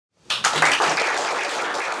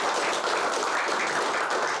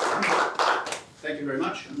you very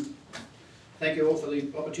much, and thank you all for the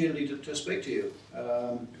opportunity to speak to you.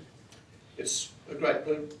 It's a great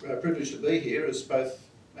privilege to be here, as both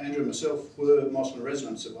Andrew and myself were Mosman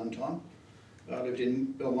residents at one time. I lived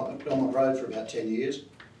in Belmont Road for about 10 years,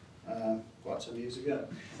 quite some years ago.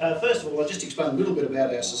 First of all, I'll just explain a little bit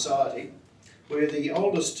about our society. We're the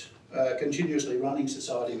oldest continuously running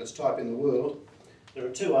society of its type in the world. There are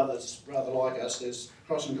two others rather like us. There's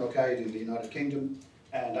Cross and Cockade in the United Kingdom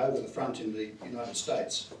and Over the Front in the United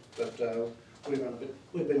States. But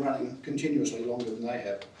we've been running continuously longer than they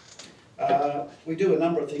have. We do a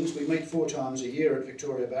number of things. We meet 4 times a year at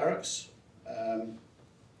Victoria Barracks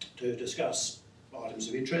to discuss items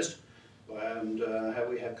of interest and how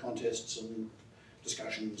we have contests and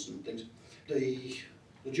discussions and things. The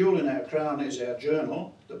jewel in our crown is our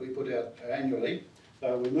journal that we put out annually.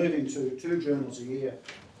 We're moving to 2 journals a year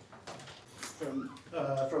from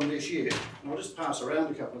this year. And I'll just pass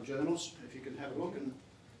around a couple of journals if you can have a look, and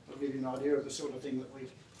I'll give you an idea of the sort of thing that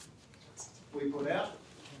we put out.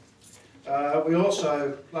 We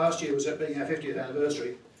also, last year was being our 50th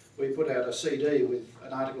anniversary, we put out a CD with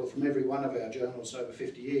an article from every one of our journals over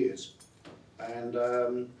 50 years. And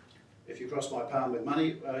if you cross my palm with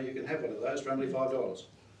money, you can have one of those for only $5.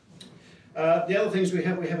 The other things we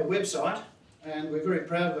have a website, and we're very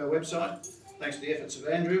proud of our website, thanks to the efforts of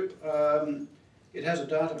Andrew. It has a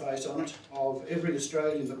database on it of every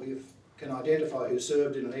Australian that we can identify who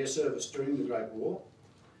served in an air service during the Great War.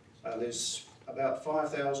 There's about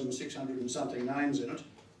 5,600 and something names in it,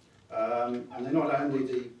 and they're not only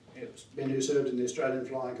the men who served in the Australian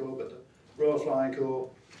Flying Corps, but the Royal Flying Corps,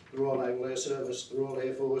 the Royal Naval Air Service, the Royal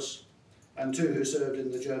Air Force, and 2 who served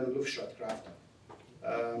in the German Luftstreitkräfte.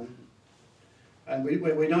 And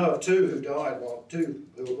we know of 2 who died, well, 2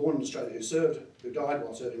 who were born in Australia who died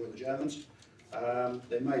while serving with the Germans.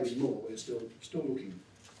 There may be more. We're still looking.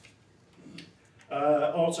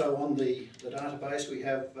 Also on the database, we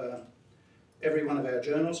have every one of our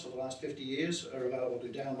journals for the last 50 years are available to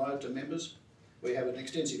download to members. We have an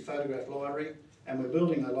extensive photograph library, and we're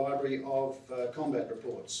building a library of combat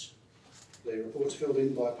reports. The reports filled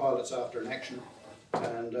in by pilots after an action,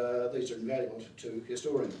 and these are invaluable to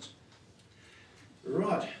historians.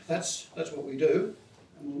 Right, that's what we do,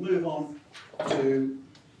 and we'll move on to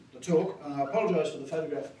the talk. And I apologise for the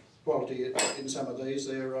photograph quality in some of these.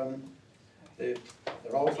 They're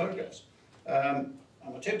old photographs. I'm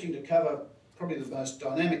attempting to cover probably the most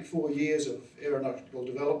dynamic 4 years of aeronautical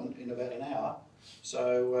development in about an hour,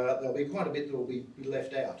 so there'll be quite a bit that will be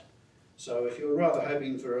left out. So if you're rather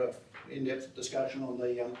hoping for an in-depth discussion on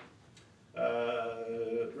the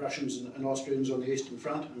Russians and Austrians on the Eastern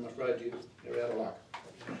Front, I'm afraid you're out of luck.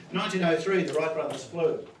 1903, the Wright brothers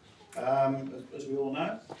flew, as we all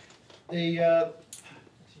know.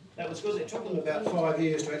 That was good. It took them about 5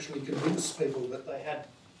 years to actually convince people that they had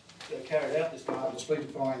carried out this marvellous feat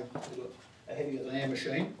of flying a heavier-than-air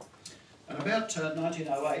machine. And about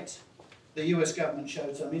 1908, the US government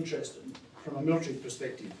showed some interest from a military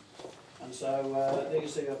perspective. And so there you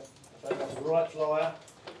see a photograph of a Wright flyer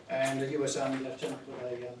and a US Army lieutenant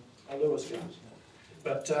with a Lewis gun.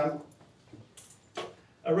 But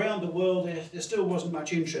around the world, there still wasn't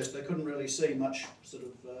much interest. They couldn't really see much sort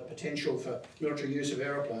of potential for military use of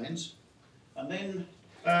aeroplanes. And then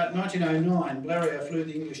 1909, Blériot flew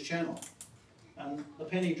the English Channel, and the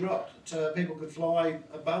penny dropped. People could fly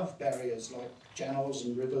above barriers like channels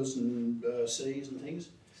and rivers and seas and things.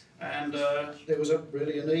 And there was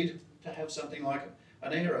really a need to have something like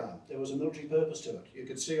an air arm. There was a military purpose to it. You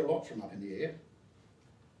could see a lot from up in the air.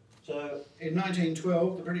 So in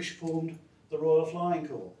 1912, the British formed the Royal Flying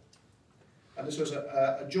Corps. And this was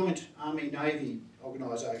a joint Army-Navy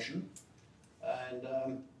organisation.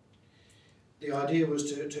 And the idea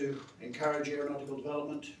was to encourage aeronautical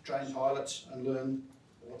development, train pilots and learn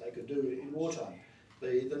what they could do in wartime.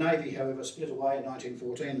 The Navy, however, split away in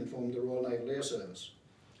 1914 and formed the Royal Naval Air Service.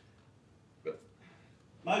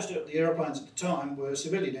 Most of the aeroplanes at the time were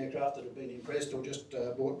civilian aircraft that had been impressed or just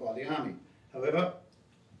bought by the Army. However,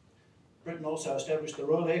 Britain also established the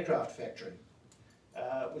Royal Aircraft Factory,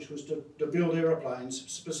 which was to build aeroplanes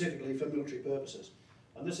specifically for military purposes.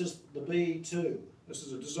 And this is the B-2. This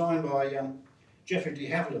is a design by Geoffrey de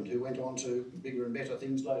Havilland, who went on to bigger and better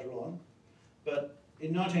things later on. But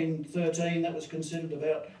in 1913, that was considered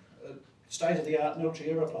about a state-of-the-art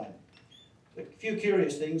military aeroplane. A few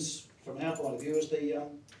curious things from our point of view is the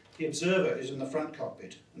observer is in the front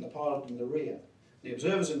cockpit and the pilot in the rear. The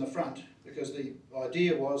observer's in the front because the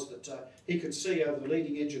idea was that he could see over the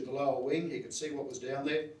leading edge of the lower wing, he could see what was down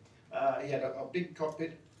there. He had a big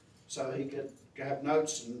cockpit, so he could have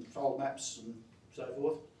notes and fold maps and so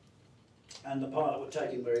forth, and the pilot would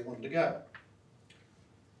take him where he wanted to go.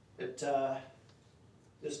 This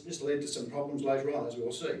led to some problems later on, as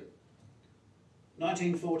we'll see.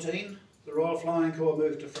 1914, the Royal Flying Corps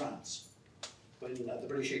moved to France when the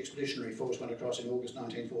British Expeditionary Force went across in August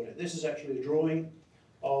 1914. This is actually a drawing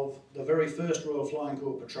of the very first Royal Flying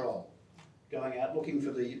Corps patrol, going out looking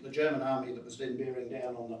for the German army that was then bearing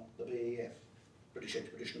down on the BEF, British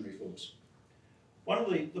Expeditionary Force. One of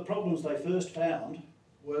the problems they first found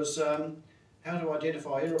was how to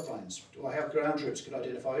identify aeroplanes, or how ground troops could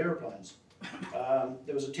identify aeroplanes.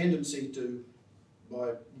 There was a tendency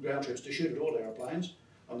by ground troops to shoot at all aeroplanes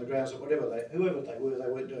on the grounds that whoever they were, they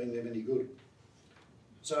weren't doing them any good.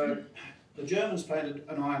 So the Germans painted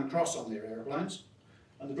an iron cross on their aeroplanes,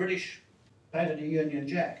 and the British painted a Union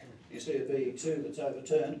Jack. You see a BE-2 that's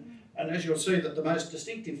overturned, and as you'll see that the most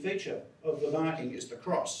distinctive feature of the marking is the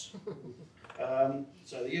cross.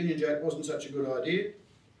 So the Union Jack wasn't such a good idea,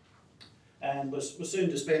 and was soon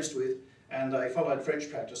dispensed with, and they followed French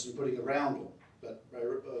practice in putting a roundel, but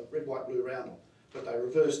red, white, blue roundel, but they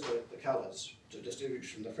reversed the colours to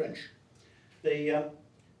distinguish from the French. The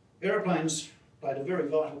aeroplanes played a very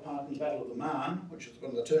vital part in the Battle of the Marne, which was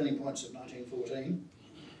one of the turning points of 1914,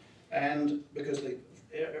 and because the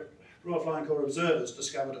Royal Flying Corps observers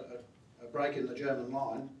discovered a break in the German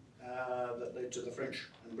line that led to the French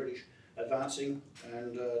and British advancing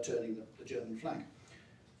and turning the German flank.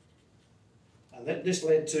 And this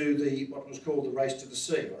led to what was called the race to the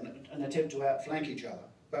sea, or an attempt to outflank each other.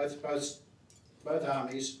 Both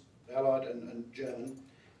armies, Allied and German,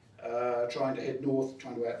 trying to head north,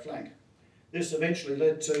 trying to outflank. This eventually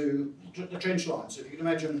led to the trench lines. If you can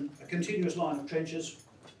imagine a continuous line of trenches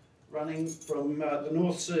running from the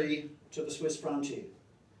North Sea to the Swiss frontier,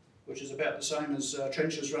 which is about the same as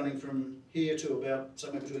trenches running from here to about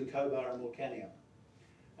somewhere between Cobar and Wilcannia.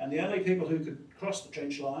 And the only people who could cross the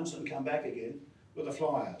trench lines and come back again were the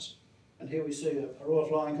flyers. And here we see a Royal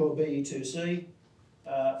Flying Corps BE-2C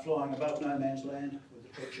flying above no man's land with the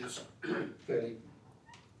trenches fairly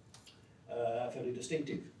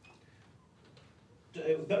distinctive.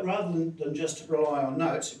 But rather than just rely on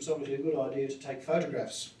notes, it was obviously a good idea to take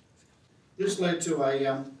photographs. This led to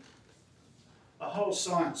a whole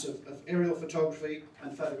science of aerial photography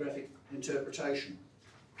and photographic interpretation.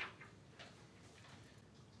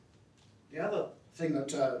 The other thing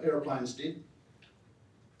that aeroplanes did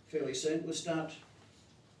fairly soon was start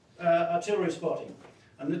artillery spotting.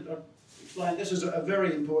 And explain, this is a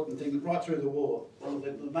very important thing right through the war. One of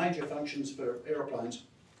the major functions for aeroplanes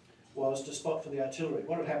was to spot for the artillery.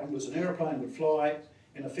 What had happened was an aeroplane would fly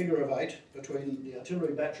in a figure of 8 between the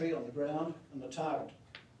artillery battery on the ground and the target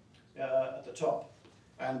at the top,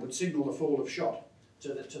 and would signal the fall of shot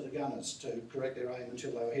to the gunners to correct their aim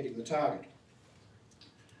until they were hitting the target.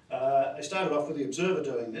 They started off with the observer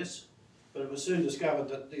doing this, but it was soon discovered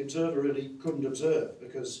that the observer really couldn't observe,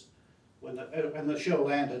 because when the shell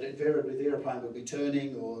landed, invariably the aeroplane would be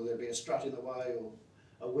turning, or there'd be a strut in the way, or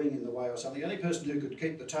a wing in the way or something. The only person who could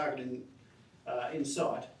keep the target in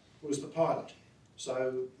sight was the pilot.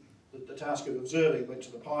 So the task of observing went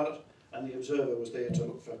to the pilot, and the observer was there to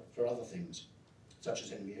look for other things, such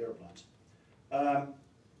as enemy aeroplanes.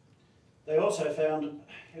 They also found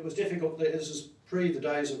it was difficult, this is pre the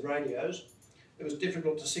days of radios, it was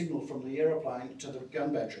difficult to signal from the aeroplane to the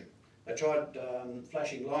gun battery. They tried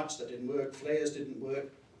flashing lights, that didn't work, flares didn't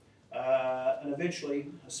work, and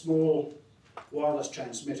eventually a small wireless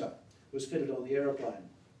transmitter was fitted on the aeroplane.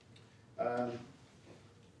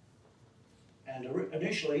 And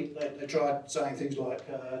initially they tried saying things like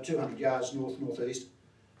 200 yards north-northeast.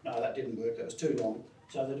 No, that didn't work, that was too long.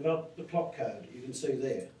 So they developed the clock code, you can see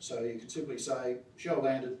there. So you could simply say, shell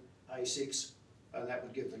landed A6, and that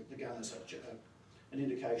would give the gunners an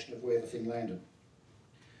indication of where the thing landed.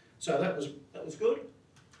 So that was good.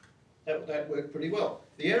 That worked pretty well.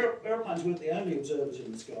 The aeroplanes weren't the only observers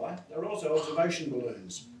in the sky. There were also observation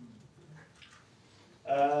balloons.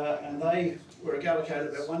 And they were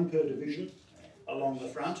allocated about 1 per division along the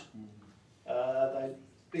front. They'd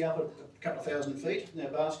be up a couple of thousand feet in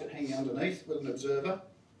their basket hanging underneath with an observer.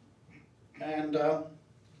 And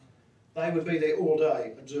they would be there all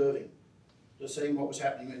day observing, to see what was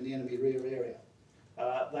happening in the enemy rear area.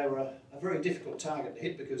 They were a very difficult target to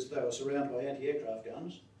hit because they were surrounded by anti-aircraft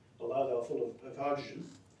guns, although they were full of hydrogen.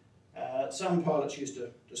 Some pilots used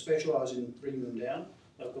to specialise in bringing them down.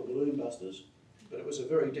 They were called balloon busters, but it was a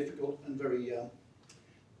very difficult and a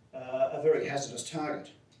very hazardous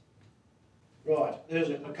target. Right, there's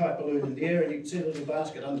a kite balloon in the air, and you can see a little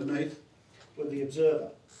basket underneath with the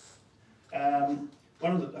observer. A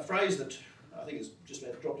phrase that I think is just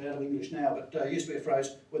about dropped out of English now, but used to be a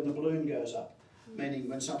phrase, when the balloon goes up, meaning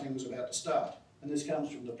when something was about to start. And this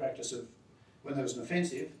comes from the practice of when there was an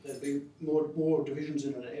offensive, there'd be more divisions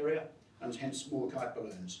in an area, and hence more kite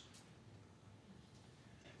balloons.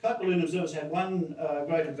 Kite balloon observers had one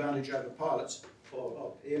great advantage over pilots,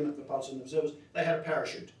 or airmen, the pilots and observers. They had a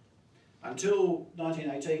parachute. Until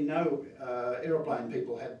 1918, no aeroplane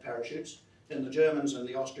people had parachutes. Then the Germans and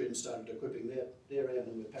the Austrians started equipping their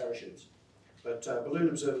airmen with parachutes. But balloon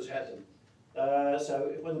observers had them.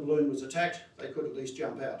 So when the balloon was attacked, they could at least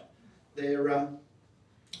jump out. There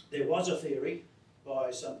was a theory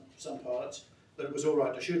by some pilots that it was all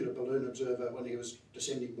right to shoot a balloon observer when he was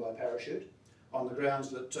descending by parachute, on the grounds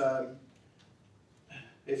that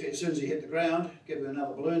as soon as he hit the ground, give him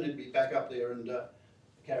another balloon, he'd be back up there and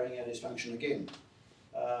carrying out his function again.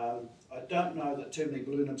 I don't know that too many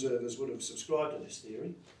balloon observers would have subscribed to this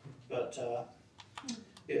theory, but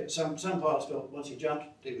yeah, some pilots felt once he jumped,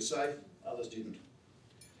 he was safe, others didn't.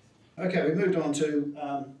 Okay, we moved on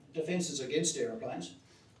to defences against aeroplanes.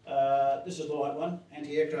 This is the light one,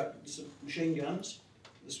 anti-aircraft machine guns.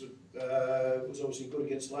 This was obviously good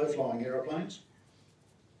against low-flying aeroplanes.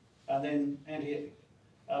 And then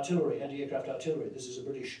anti-artillery, anti-aircraft artillery. This is a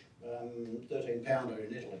British 13-pounder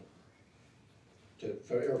in Italy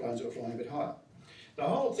for aeroplanes that were flying a bit higher. The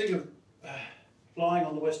whole thing of flying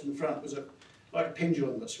on the Western Front was like a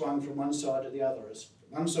pendulum that swung from one side to the other. As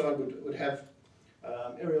one side would have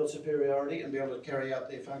aerial superiority and be able to carry out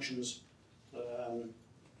their functions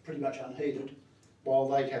pretty much unheeded, while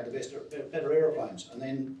they'd have the better aeroplanes, and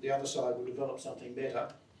then the other side would develop something better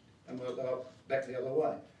and we'll go back the other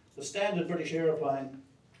way. The standard British aeroplane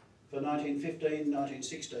for 1915,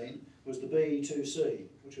 1916 was the BE-2C,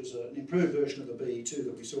 which was an improved version of the BE-2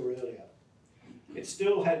 that we saw earlier.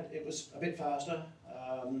 It was a bit faster,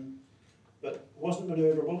 but wasn't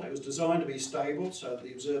manoeuvrable. It was designed to be stable so that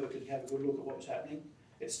the observer could have a good look at what was happening.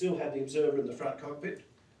 It still had the observer in the front cockpit,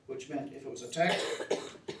 which meant if it was attacked,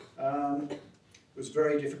 it was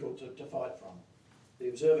very difficult to fight from. The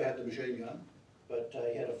observer had the machine gun, but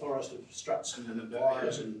he had a forest of struts and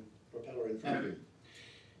wires and propeller in front of him.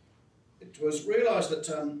 It was realised that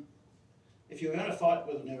if you were going to fight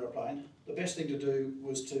with an aeroplane, the best thing to do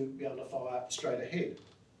was to be able to fire straight ahead.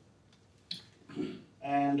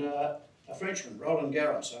 And a Frenchman, Roland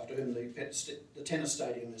Garros, after whom the tennis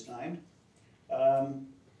stadium is named,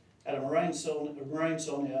 had a Marine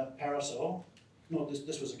Saulnier parasol.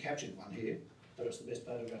 This was a captured one here, but it's the best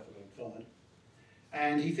photograph I could find.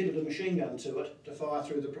 And he fitted a machine gun to it to fire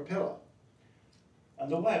through the propeller.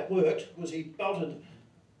 And the way it worked was he bolted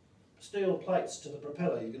steel plates to the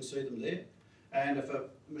propeller, you can see them there, and if a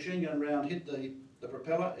machine gun round hit the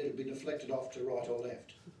propeller, it would be deflected off to right or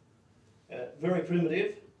left. Very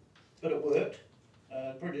primitive, but it worked.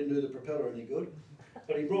 Probably didn't do the propeller any good,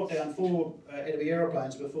 but he brought down 4 enemy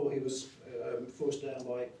aeroplanes before he was forced down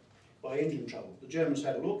by engine trouble. The Germans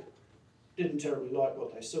had a look, didn't terribly like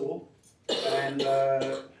what they saw, and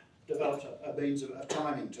developed a means of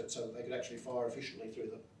timing so that they could actually fire efficiently through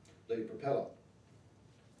the propeller.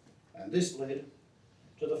 And this led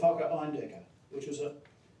to the Fokker Eindecker, which was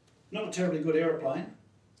not a terribly good aeroplane,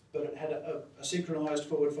 but it had a synchronised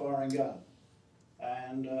forward-firing gun,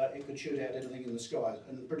 and it could shoot out anything in the sky.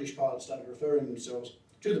 And British pilots started referring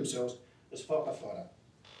to themselves as Fokker fighter.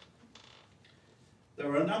 There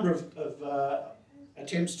were a number of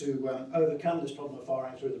attempts to overcome this problem of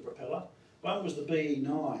firing through the propeller. One was the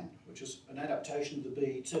BE-9, which is an adaptation of the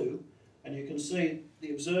BE-2, and you can see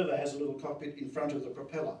the observer has a little cockpit in front of the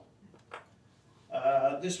propeller.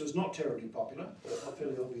 This was not terribly popular, for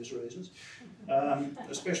fairly obvious reasons,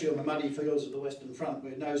 especially on the muddy fields of the Western Front,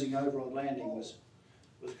 where nosing over on landing was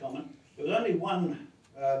common. There was only one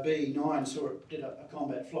BE-9 did a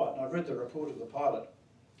combat flight, and I've read the report of the pilot,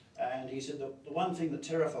 and he said that the one thing that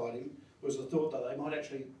terrified him was the thought that they might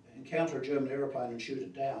actually encounter a German aeroplane and shoot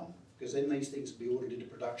it down, because then these things would be ordered into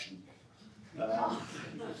production.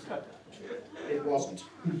 It wasn't.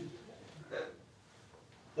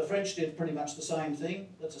 The French did pretty much the same thing.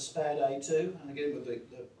 That's a SPAD A2, and again with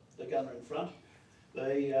the gunner in front.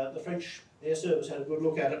 The French Air Service had a good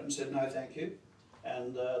look at it and said no thank you,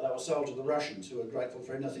 and they were sold to the Russians, who were grateful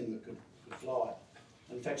for anything that could fly.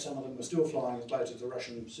 In fact, some of them were still flying as late as the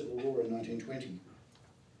Russian Civil War in 1920.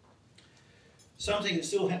 Something that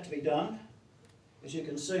still had to be done, as you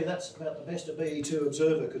can see, that's about the best a BE-2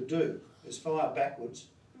 observer could do, is fire backwards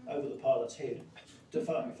over the pilot's head. To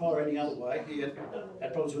fire any other way, he had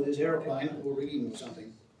problems with his aeroplane or rigging or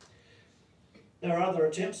something. There are other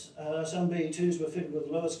attempts. Some BE-2s were fitted with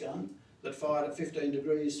a Lewis gun that fired at 15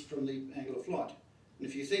 degrees from the angle of flight. And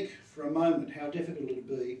if you think for a moment how difficult it would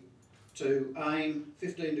be to aim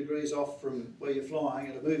 15 degrees off from where you're flying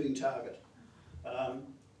at a moving target,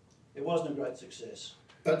 it wasn't a great success.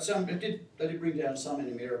 But they did bring down some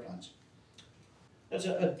enemy aeroplanes. That's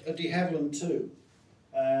a de Havilland 2,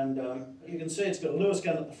 and you can see it's got a Lewis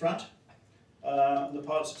gun at the front, and the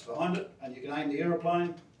pilot sits behind it, and you can aim the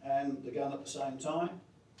aeroplane and the gun at the same time.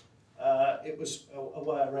 It was a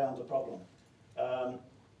way around the problem.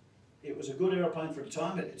 It was a good aeroplane for the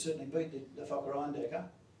time. It certainly beat the Fokker Eindecker.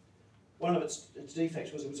 One of its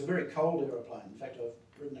defects was it was a very cold aeroplane. In fact, I've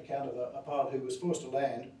written an account of a pilot who was forced to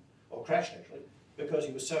land, or crashed actually, because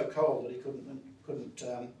he was so cold that he couldn't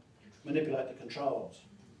manipulate the controls,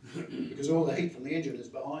 because all the heat from the engine is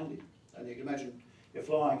behind him. And you can imagine you're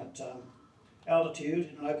flying at altitude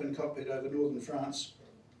in an open cockpit over northern France,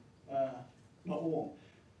 not warm.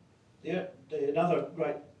 Another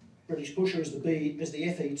great British pusher is the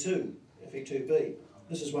FE2B.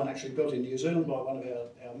 This is one actually built in New Zealand by one of our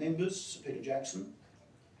members, Sir Peter Jackson,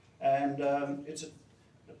 and it's a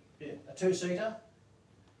two-seater.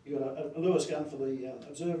 You've got a Lewis gun for the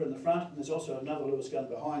observer in the front, and there's also another Lewis gun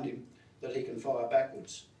behind him that he can fire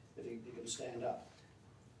backwards if he can stand up.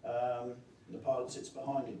 The pilot sits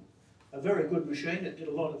behind him. A very good machine. It did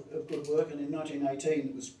a lot of good work, and in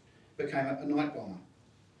 1918 it became a night bomber.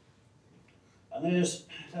 And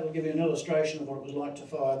that'll give you an illustration of what it was like to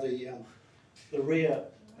fire the rear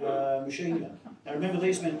machine gun. Now remember,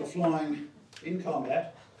 these men were flying in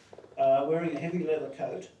combat, wearing a heavy leather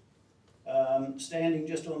coat, standing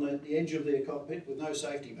just on the edge of their cockpit with no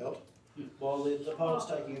safety belt, while the pilot's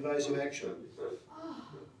taking evasive action.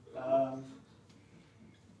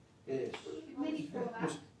 Yes. Many for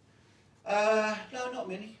that? No, not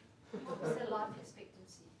many. What was the life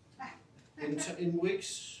expectancy? In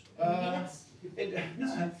weeks? Minutes?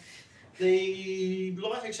 No. The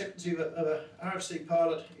life expectancy of a RFC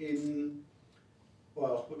pilot in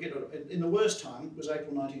the worst time was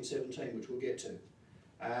April 1917, which we'll get to.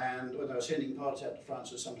 And when they were sending pilots out to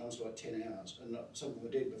France, it was sometimes like 10 hours, and some of them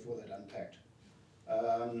were dead before they'd unpacked.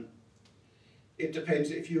 It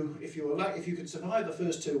depends. If you could survive the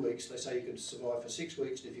first 2 weeks, they say you could survive for 6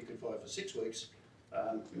 weeks, and if you could survive for 6 weeks,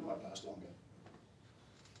 you might last longer.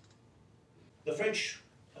 The French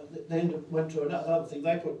then went to another thing.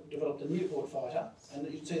 They developed a Newport fighter, and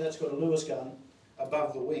you can see that's got a Lewis gun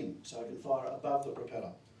above the wing, so it can fire above the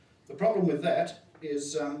propeller. The problem with that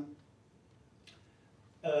is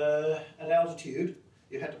at altitude,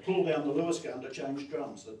 you had to pull down the Lewis gun to change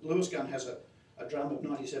drums. The Lewis gun has a drum of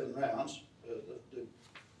 97 rounds. The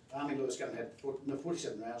Army Lewis gun had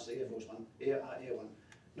 47 rounds, the Air Force one, Air one,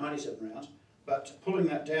 97 rounds. But pulling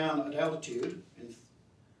that down at altitude,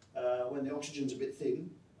 when the oxygen's a bit thin,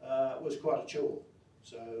 was quite a chore.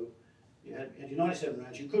 So you had your 97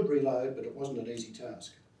 rounds. You could reload, but it wasn't an easy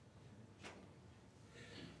task.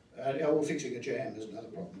 Fixing a jam is another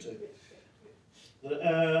problem too.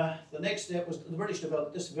 The next step was the British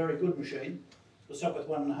developed this very good machine. It was up with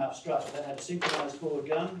 1.5 struts. That had a synchronised forward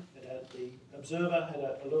gun. It had the observer had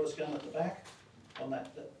a Lewis gun at the back on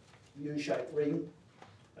that U-shaped ring.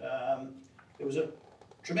 It was a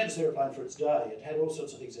tremendous aeroplane for its day. It had all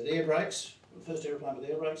sorts of things. It had air brakes, the first aeroplane with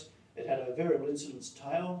air brakes. It had a variable incidence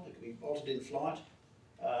tail that could be altered in flight.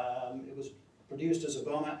 It was produced as a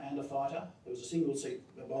bomber and a fighter. There was a single-seat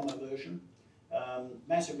bomber version,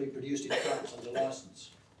 massively produced in France under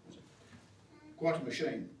licence. Quite a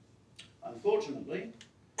machine. Unfortunately,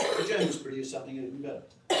 the Germans produced something even better.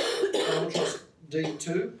 Albatross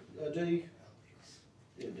D2,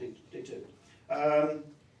 D2.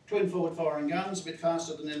 Twin forward firing guns, a bit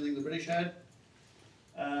faster than anything the British had,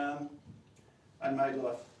 and made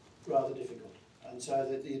life rather difficult. And so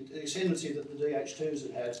the ascendancy that the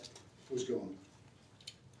DH2s had was gone.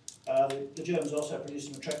 The Germans also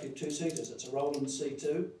produced some attractive two-seaters. It's a Roland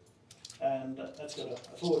C2, and that's got a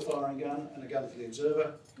forward firing gun and a gun for the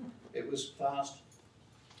observer. It was fast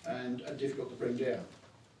and difficult to bring down.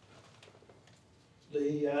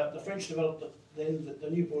 The French developed the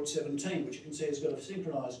Newport 17, which you can see has got a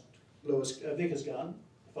synchronised Vickers gun,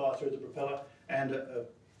 fire through the propeller, and a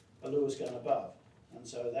Lewis gun above. And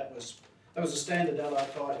so that was a standard Allied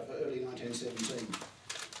fighter for early 1917.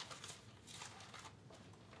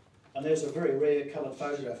 And there's a very rare coloured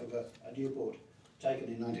photograph of a Newport taken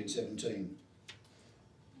in 1917.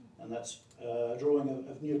 And that's a drawing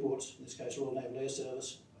of Newports, in this case Royal Naval Air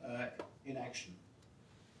Service, in action.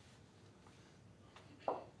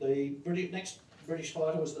 The next British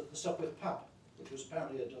fighter was the Sopwith Pup, which was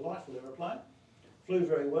apparently a delightful aeroplane. Flew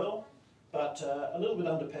very well, but a little bit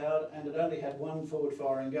underpowered, and it only had one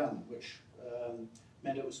forward-firing gun, which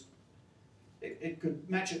meant it could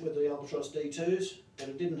match it with the Albatross D2s, but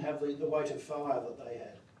it didn't have the weight of fire that they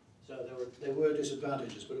had. So there were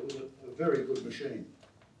disadvantages, but it was a very good machine.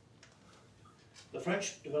 The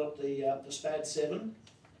French developed the SPAD 7,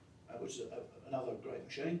 which is another great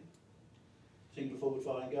machine. Single forward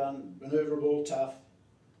firing gun, manoeuvrable, tough,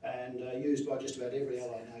 and used by just about every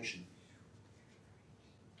allied nation.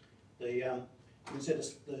 You can see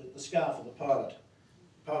the scarf of the pilot.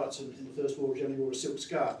 Pilots in the First World War generally wore a silk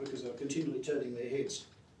scarf because they were continually turning their heads,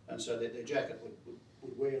 and so that their jacket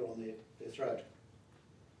would wear on their throat.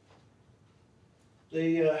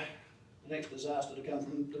 The next disaster to come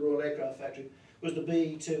from the Royal Aircraft Factory was the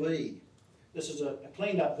BE-2E. This is a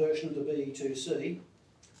cleaned up version of the BE-2C,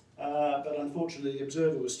 but unfortunately the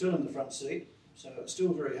Observer was still in the front seat, so it was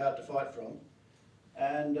still very hard to fight from.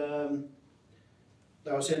 And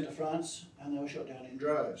they were sent to France and they were shot down in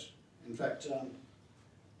droves. In fact,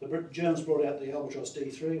 the Germans brought out the Albatros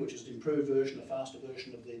D3, which is an improved version, a faster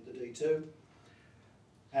version of the D2.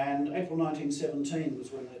 And April 1917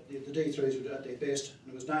 was when the D3s were at their best,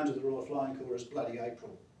 and it was known to the Royal Flying Corps as Bloody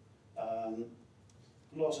April.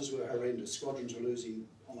 Losses were horrendous. Squadrons were losing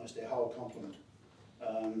almost their whole complement.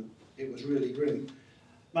 It was really grim.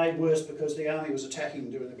 Made worse because the army was attacking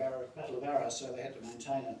during the Battle of Aero, so they had to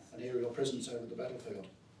maintain an aerial presence over the battlefield.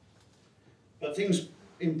 But things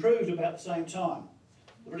improved about the same time.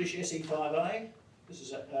 The British SE-5A, this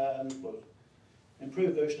is an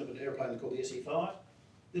improved version of an aeroplane called the SE-5.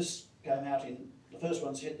 This came out the first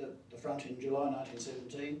ones hit the front in July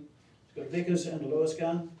 1917. It's got a Vickers and a Lewis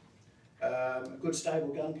gun, a good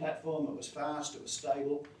stable gun platform. It was fast, it was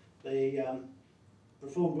stable. They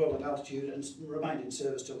performed well at altitude and remained in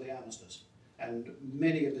service till the armistice. And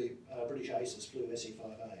many of the British aces flew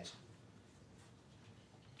SE-5As.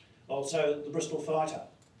 Also, the Bristol Fighter,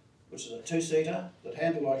 which is a two-seater that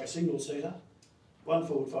handled like a single-seater, one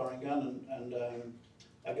forward-firing gun and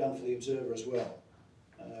a gun for the Observer as well.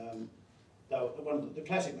 They were one of the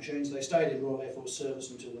classic machines. They stayed in Royal Air Force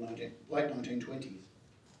service until the late 1920s.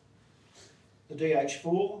 The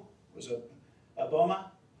DH-4 was a bomber.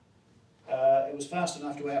 It was fast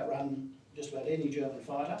enough to outrun just about any German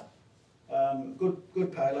fighter.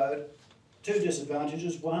 Good payload. Two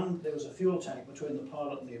disadvantages. One, there was a fuel tank between the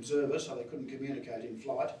pilot and the Observer, so they couldn't communicate in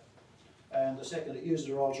flight. And the second, it used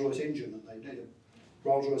a Rolls-Royce engine, and they needed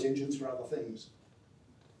Rolls-Royce engines for other things.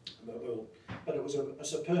 But it was a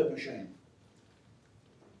superb machine.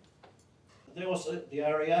 There was the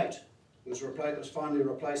RE-8 was finally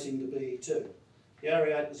replacing the BE-2. The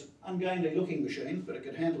RE-8 was an ungainly looking machine, but it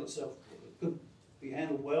could handle itself. It could be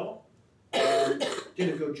handled well. Did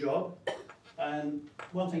a good job. And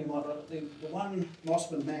one thing you might like, the one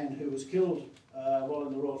Mosman man who was killed while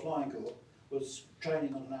in the Royal Flying Corps was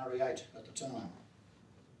training on an RE-8 at the time.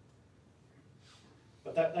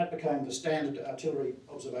 But that became the standard artillery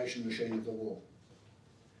observation machine of the war.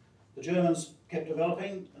 The Germans kept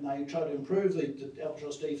developing, and they tried to improve the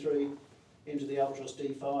Albatros D3 into the Albatros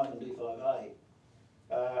D5 and D5A.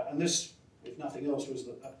 And this, if nothing else, was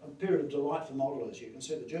a period of delight for modellers. You can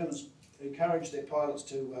see the Germans encouraged their pilots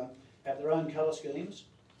to have their own colour schemes.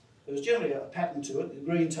 There was generally a pattern to it. The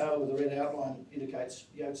green tail with the red outline indicates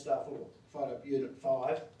Yodstaff or Fighter Unit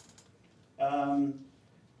 5.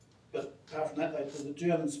 But apart from that, the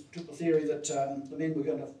Germans took the theory that the men were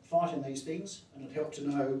going to fight in these things, and it helped to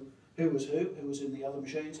know who was in the other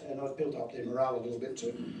machines, and I've built up their morale a little bit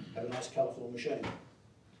to have a nice colourful machine.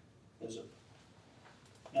 There's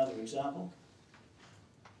another example.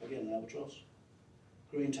 Again, an Albatros.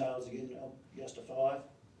 Green tails again, Yasta 5.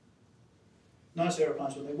 Nice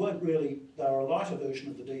aeroplanes, but they weren't really, they were a lighter version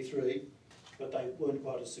of the D3, but they weren't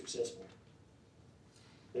quite as successful.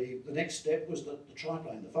 The next step was the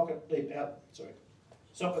triplane, the Sopwith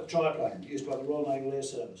triplane, used by the Royal Naval Air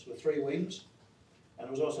Service with 3 wings, and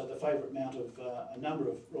it was also the favourite mount of a number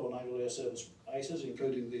of Royal Naval Air Service aces,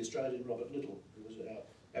 including the Australian Robert Little, who was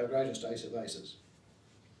our greatest ace of aces.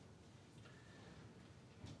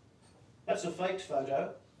 That's a faked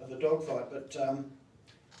photo of a dogfight, but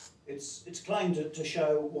it's claimed to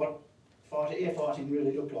show what air fighting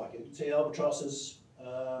really looked like. You can see albatrosses,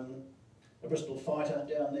 a Bristol Fighter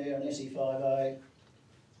down there, an SE-5A.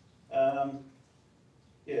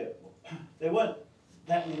 Yeah, there weren't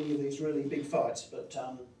that many of these really big fights, but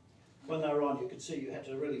when they were on, you could see you had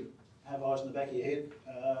to really have eyes in the back of your head,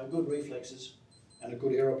 good reflexes, and a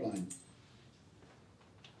good aeroplane.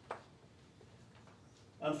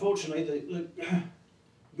 Unfortunately,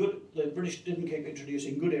 the British didn't keep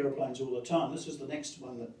introducing good aeroplanes all the time. This is the next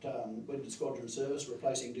one that went to squadron service,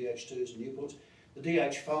 replacing DH-2s and Nieuports. The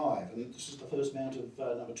DH-5, and this is the first mount of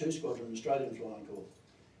number 2 Squadron Australian Flying Corps.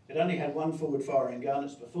 It only had one forward-firing gun.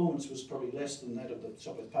 Its performance was probably less than that of the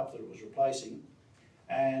Sopwith Pup that it was replacing,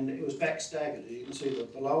 and it was back staggered. You can see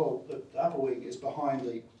that the upper wing is behind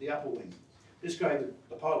the upper wing. This gave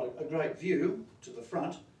the pilot a great view to the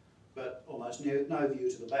front, but almost no view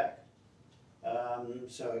to the back.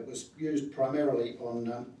 So it was used primarily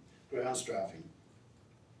on ground strafing.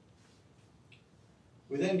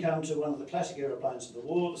 We then come to one of the classic aeroplanes of the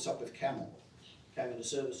war, the Sopwith Camel. Came into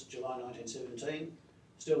service July 1917,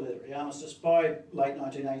 still there at the armistice. By late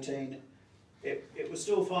 1918, it was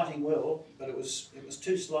still fighting well, but it was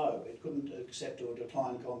too slow. It couldn't accept or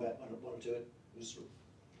decline combat when it wanted to. It was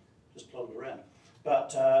just plodded around.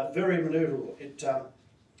 But very manoeuvrable. It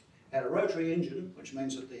had a rotary engine, which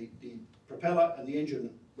means that the propeller and the engine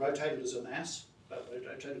rotated as a mass, but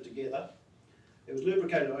rotated together. It was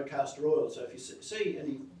lubricated by castor oil, so if you see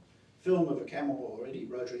any film of a Camel or any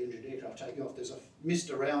rotary engine aircraft taking off, there's a mist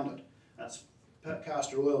around it, and it's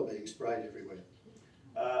castor oil being sprayed everywhere.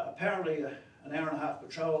 Apparently an hour and a half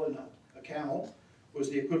patrol in a Camel was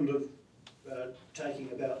the equivalent of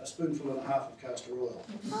taking about a spoonful and a half of castor oil,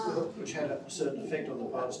 which had a certain effect on the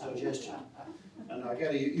pilot's digestion. And I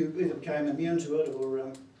gather you either became immune to it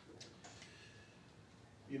or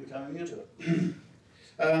you became immune to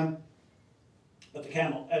it. But the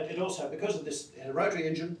Camel, it also, because of this, it had a rotary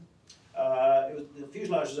engine. The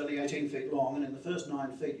fuselage was only 18 feet long, and in the first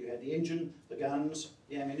 9 feet you had the engine, the guns,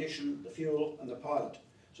 the ammunition, the fuel, and the pilot.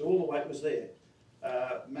 So all the weight was there.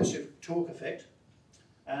 Massive torque effect,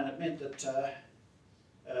 and it meant that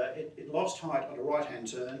it lost height on a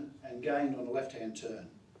right-hand turn and gained on a left-hand turn.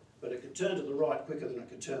 But it could turn to the right quicker than it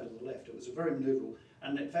could turn to the left. It was a very manoeuvrable,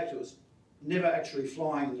 and in fact it was never actually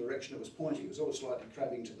flying in the direction it was pointing. It was always slightly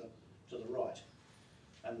crabbing to the right,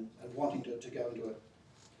 and wanting to go into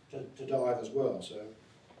to dive as well. So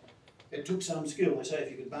it took some skill. They say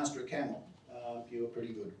if you could master a Camel, you were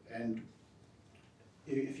pretty good, and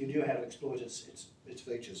if you knew how to exploit its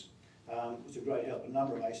features, it was a great help. A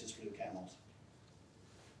number of aces flew Camels.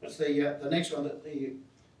 That's the next one, that the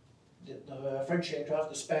French aircraft,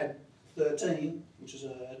 the SPAD 13, which is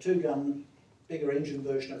a two-gun, bigger engine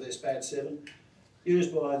version of their SPAD 7,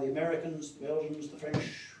 used by the Americans, the Belgians, the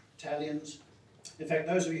French, Italians. In fact,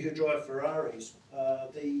 those of you who drive Ferraris,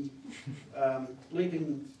 the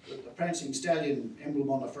prancing stallion emblem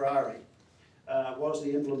on a Ferrari was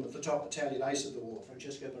the emblem of the top Italian ace of the war,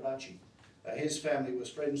 Francesco Baracci. His family was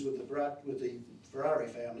friends with the Ferrari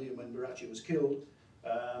family, and when Baracci was killed,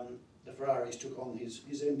 the Ferraris took on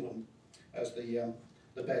his emblem as the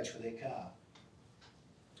badge for their car.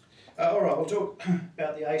 All right, we'll talk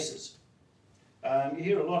about the aces. You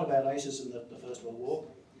hear a lot about aces in the First World War,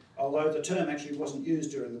 although the term actually wasn't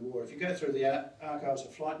used during the war. If you go through the archives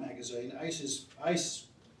of Flight magazine, ace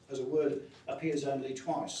as a word appears only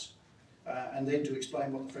twice, and then to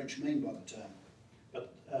explain what the French mean by the term.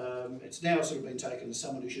 But it's now sort of been taken as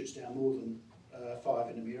someone who shoots down more than 5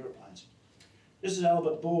 enemy aeroplanes. This is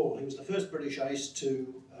Albert Ball. He was the first British ace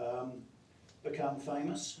to become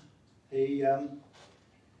famous. He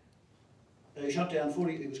shot down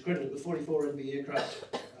he was credited with 44 enemy aircraft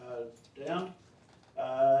downed.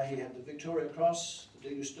 He had the Victoria Cross, the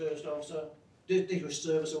Distinguished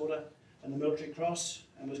Service Order, and the Military Cross,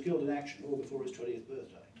 and was killed in action all before his 20th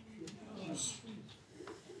birthday. That's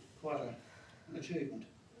quite an achievement.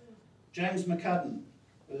 James McCudden,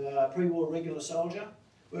 a pre-war regular soldier,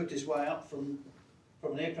 worked his way up from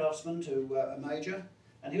an aircraftsman to a major,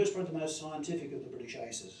 and he was probably the most scientific of the British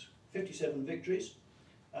aces. 57 victories,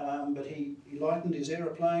 but he lightened his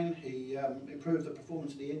aeroplane, he improved the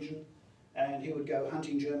performance of the engine, and he would go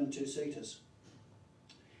hunting German two-seaters.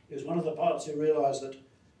 He was one of the pilots who realised that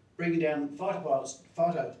bringing down fighters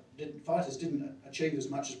didn't achieve as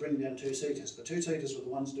much as bringing down two-seaters. The two-seaters were the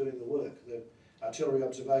ones doing the work, the artillery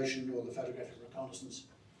observation or the photographic reconnaissance.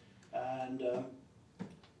 And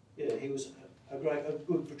yeah, he was a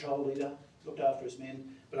good patrol leader, looked after his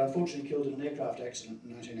men, but unfortunately killed in an aircraft accident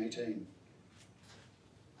in 1918.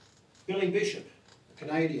 Billy Bishop, a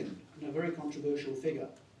Canadian, and a very controversial figure.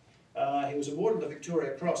 He was awarded the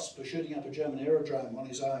Victoria Cross for shooting up a German aerodrome on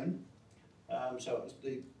his own,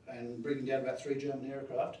 and bringing down about 3 German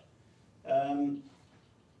aircraft.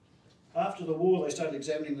 After the war, they started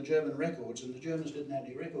examining the German records, and the Germans didn't have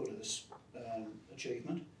any record of this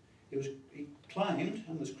achievement. He claimed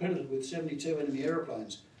and was credited with 72 enemy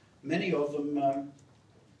aeroplanes. Many of them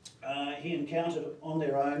he encountered on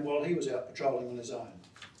their own while he was out patrolling on his own,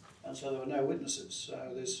 and so there were no witnesses.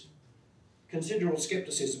 So there's considerable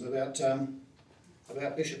scepticism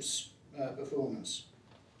about Bishop's performance.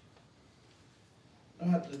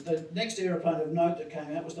 The next aeroplane of note that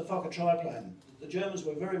came out was the Fokker triplane. The Germans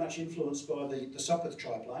were very much influenced by the Sopwith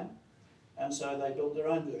triplane, and so they built their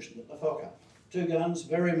own version, the Fokker. 2 guns,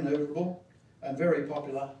 very manoeuvrable, and very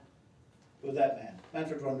popular with that man,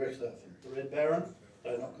 Manfred von Richthofen, the Red Baron,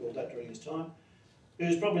 though not called that during his time,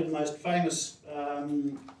 who's probably the most famous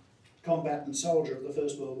combatant soldier of the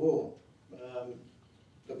First World War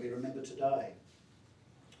that we remember today.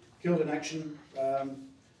 Killed in action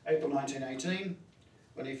April 1918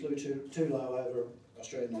 when he flew too low over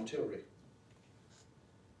Australian artillery.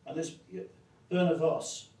 And this Werner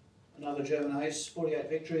Voss, another German ace, 48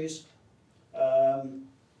 victories.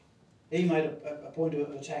 He made a point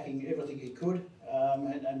of attacking everything he could,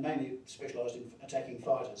 and mainly specialised in attacking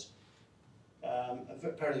fighters.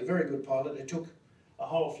 Apparently a very good pilot. It took a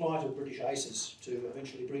whole flight of British aces to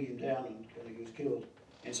eventually bring him down, and he was killed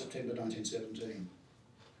in September 1917.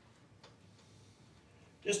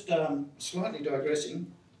 Just slightly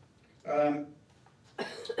digressing,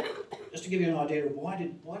 just to give you an idea of why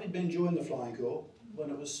did Ben join the Flying Corps when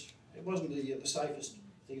it wasn't the safest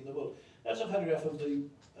thing in the world. That's a photograph of the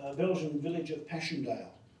Belgian village of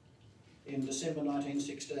Passchendaele in December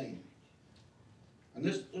 1916. And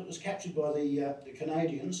it was captured by the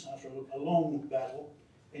Canadians after a long battle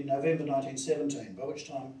in November 1917, by which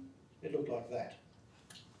time it looked like that.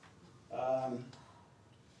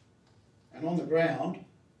 And on the ground,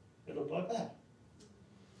 it looked like that.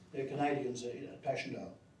 The Canadians at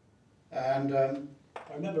Passchendaele. And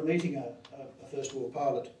I remember meeting a First War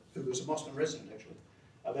pilot who was a Mosman resident, actually,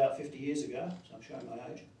 about 50 years ago, so I'm showing my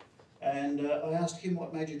age. And I asked him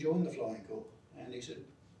what made you join the Flying Corps, and he said,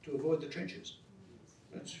 to avoid the trenches.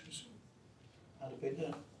 That's just hard to beat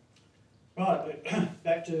that. Right,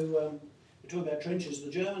 back to, we're talking about trenches.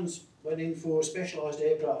 The Germans went in for specialised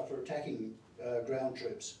aircraft for attacking ground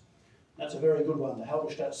troops. That's a very good one, the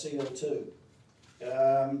Halberstadt CO2.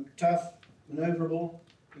 Tough, manoeuvrable,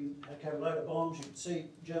 you carry a load of bombs. You can see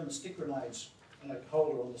German stick grenades in a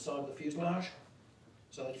holder on the side of the fuselage.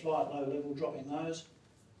 So they'd fly at low level, dropping those.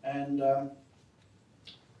 And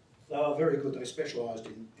they are very good. They specialised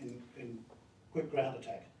in quick ground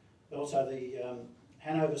attack. But also the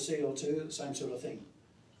Hanover CL2, the same sort of thing.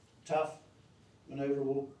 Tough,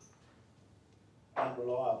 manoeuvrable, and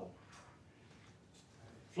reliable.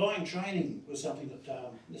 Flying training was something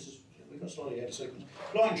that, we got slightly out of sequence.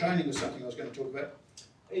 Flying training was something I was going to talk about.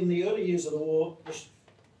 In the early years of the war,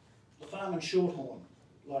 the Farman Shorthorn,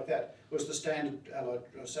 like that, was the standard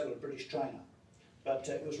satellite British trainer. But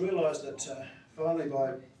it was realised that finally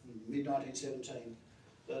by mid-1917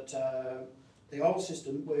 that the old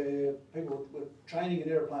system where people were training in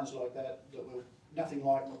aeroplanes like that were nothing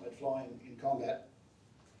like what they'd fly in combat,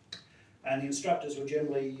 and the instructors were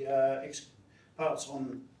generally pilots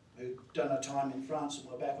who'd done a time in France and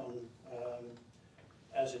were back on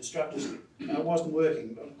as instructors. It wasn't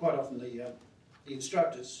working. Quite often the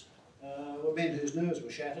instructors were men whose nerves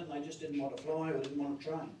were shattered and they just didn't want to fly or didn't want to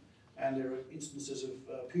train. And there are instances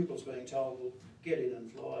of pupils being told, well, get in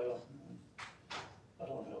and fly. I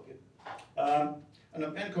don't want to help you. And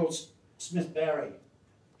a man called Smith Barry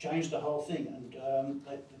changed the whole thing, and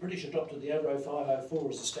the British adopted the Aero 504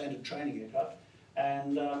 as the standard training aircraft,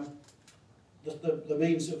 and the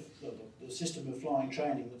means of the system of flying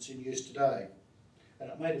training that's in use today. And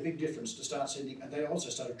it made a big difference to start sending, and they also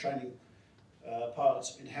started training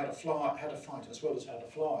pilots in how to fight as well as how to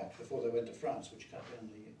fly before they went to France, which cut down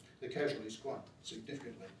the casualties quite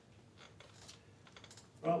significantly.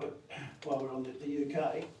 Right, while we're on the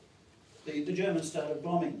UK, the Germans started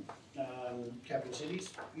bombing capital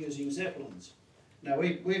cities using Zeppelins. Now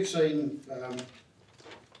we've seen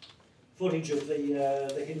footage of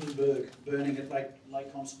the Hindenburg burning at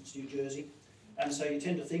Lake Constance, New Jersey, and so you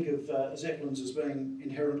tend to think of Zeppelins as being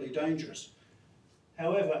inherently dangerous.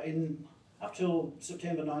 However, up till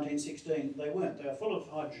September 1916, they weren't. They were full of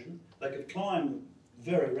hydrogen. They could climb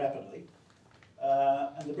very rapidly,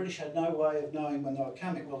 and the British had no way of knowing when they were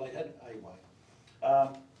coming. Well, they had a way.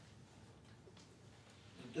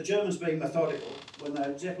 The Germans, being methodical, when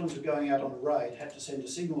the Zeppelins were going out on a raid, had to send a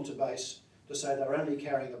signal to base to say they were only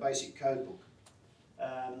carrying a basic code book.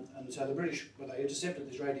 And so the British, when they intercepted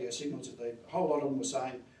these radio signals, if a whole lot of them were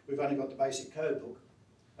saying, we've only got the basic code book,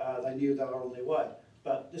 they knew they were on their way.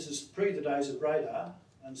 But this is pre the days of radar,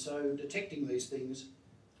 and so detecting these things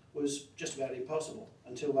was just about impossible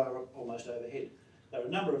until they were almost overhead. There were a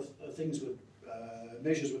number of things,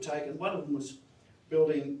 measures were taken. One of them was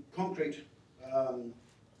building concrete,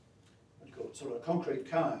 sort of a concrete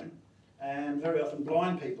cone, and very often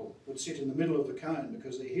blind people would sit in the middle of the cone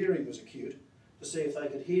because their hearing was acute to see if they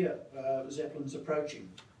could hear the Zeppelins approaching.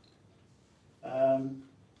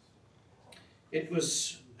 It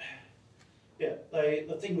was, yeah,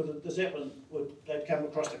 the thing with the Zeppelin, they'd come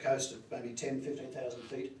across the coast at maybe 10, 15,000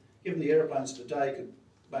 feet. Given the aeroplanes today could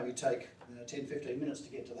maybe take 10, 15 minutes to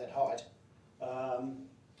get to that height.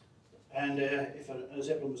 And if a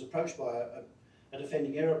Zeppelin was approached by a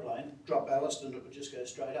defending aeroplane, drop ballast and it would just go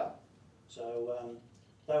straight up. So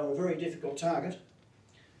they were a very difficult target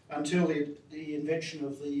until the invention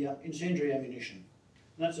of the incendiary ammunition.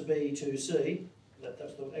 And that's a BE-2C,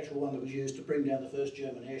 that's the actual one that was used to bring down the first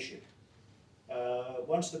German airship.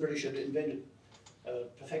 Once the British had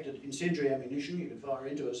perfected incendiary ammunition, you could fire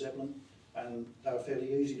into a Zeppelin, and they were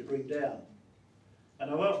fairly easy to bring down.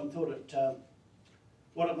 And I've often thought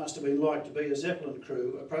what it must have been like to be a Zeppelin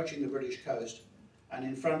crew approaching the British coast, and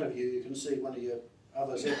in front of you, you can see one of your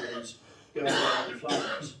other Zeppelins going down in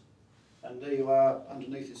flames. And there you are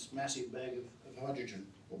underneath this massive bag of hydrogen,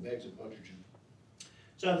 or bags of hydrogen.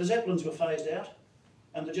 So the Zeppelins were phased out,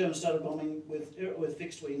 and the Germans started bombing with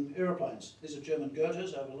fixed-wing aeroplanes. These are German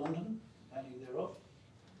Goethas over London, painting thereof.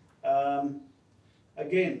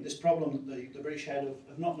 Again, this problem that the British had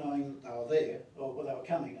of not knowing they were there, or they were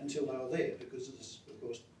coming until they were there, because this is, of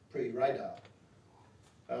course, pre-radar.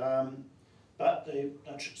 But the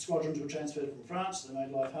squadrons were transferred from France. They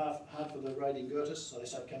made life hard for the raiding Goethas, so they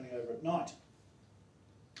started coming over at night.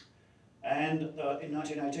 And in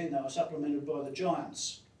 1918, they were supplemented by the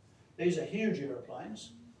Giants. These are huge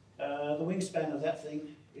aeroplanes. The wingspan of that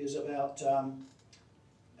thing is about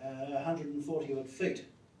 140 odd feet,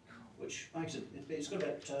 which makes it's got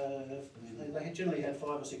about, they generally had 5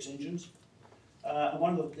 or 6 engines. And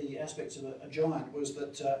one of the aspects of a Giant was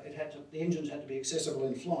that the engines had to be accessible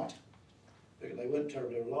in flight, because they weren't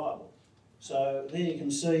terribly reliable. So there you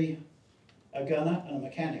can see a gunner and a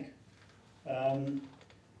mechanic on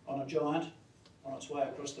a Giant on its way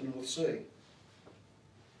across the North Sea.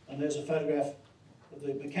 And there's a photograph of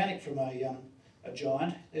the mechanic from a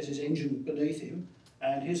Giant. There's his engine beneath him,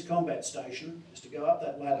 and his combat station is to go up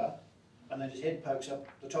that ladder, and then his head pokes up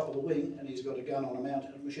the top of the wing, and he's got a gun on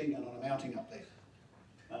a machine gun on a mounting up there.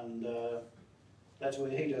 And that's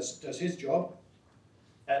where he does his job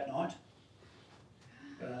at night.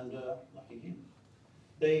 And lucky him.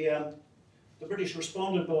 The British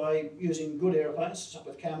responded by using good aeroplanes, up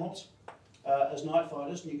with Camels, as night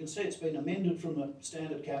fighters, and you can see it's been amended from the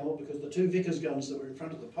standard Camel because the 2 Vickers guns that were in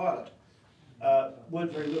front of the pilot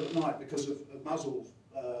weren't very good at night because of a muzzle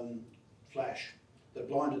flash that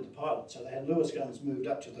blinded the pilot. So they had Lewis guns moved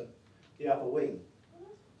up to the upper wing,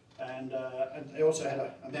 and they also had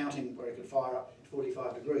a mounting where it could fire up at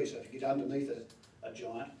 45 degrees. So if you get underneath a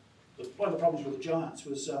Giant. One of the problems with the Giants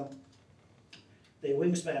was their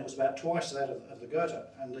wingspan was about twice that of the Goethe,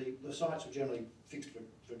 and the sights were generally fixed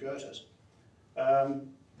for Goethas.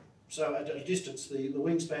 So at a distance, the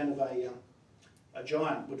wingspan of a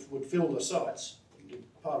Giant would fill the sights. The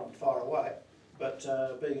pilot would fire away, but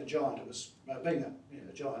being a Giant, it was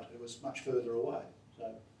Giant, it was much further away. So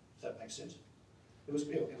if that makes sense, it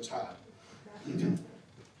was hard.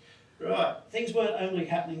 Right, things weren't only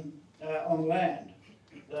happening on land.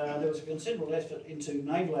 There was a considerable effort into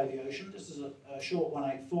naval aviation. This is a short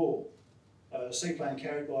 184 seaplane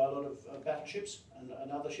carried by a lot of battleships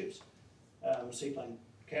and other ships, seaplane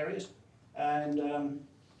carriers, and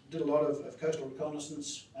did a lot of coastal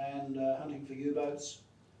reconnaissance and hunting for U-boats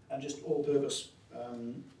and just all-purpose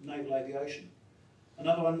naval aviation.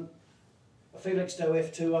 Another one, a Felixstowe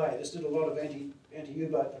F-2A. This did a lot of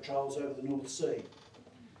anti-U-boat patrols over the North Sea,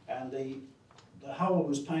 and the hull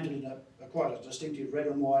was painted in quite a distinctive red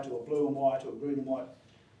and white, or blue and white, or green and white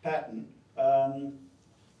pattern,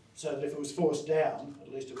 so that if it was forced down,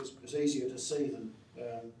 at least it was easier to see than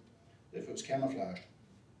if it was camouflaged.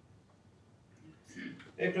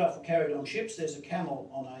 Aircraft were carried on ships. There's a Camel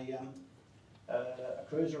on a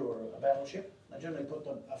cruiser or a battleship. They generally put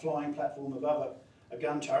a flying platform above a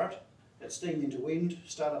gun turret that steam into wind,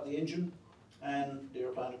 start up the engine, and the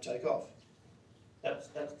aeroplane would take off. That's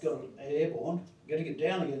got airborne. Getting it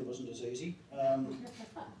down again wasn't as easy. The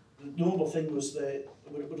normal thing was that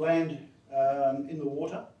it would land in the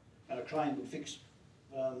water, and a crane would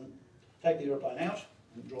take the aeroplane out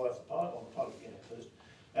and dry off the pilot, or the pilot would get out first,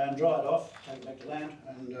 and dry it off, take it back to land,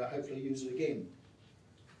 and hopefully use it again.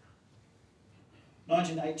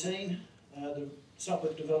 1918, the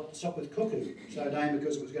Sopwith developed the Sopwith cuckoo, so named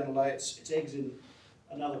because it was going to lay its eggs in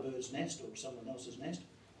another bird's nest or someone else's nest.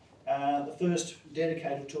 The first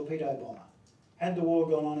dedicated torpedo bomber. Had the war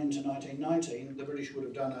gone on into 1919, the British would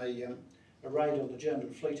have done a raid on the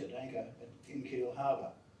German fleet at anchor in Kiel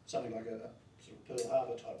Harbour, something like a sort of Pearl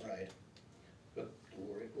Harbor type raid, but the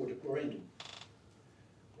war ended.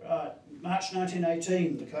 Right, March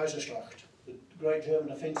 1918, the Kaiserschlacht, the Great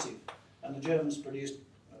German Offensive, and the Germans produced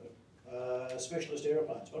specialist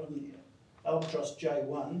aeroplanes. One of them, Albatross J1.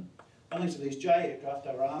 One of these J aircraft,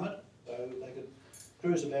 they were armoured, so they could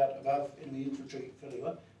cruise about above enemy infantry fairly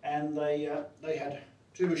well, and they had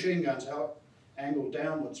 2 machine guns out, angled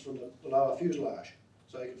downwards from the lower fuselage,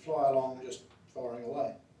 so you could fly along just firing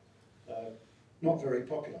away. So not very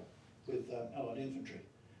popular with Allied infantry.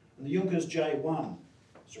 And the Junkers J1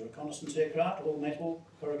 is a reconnaissance aircraft, all metal,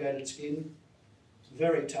 corrugated skin,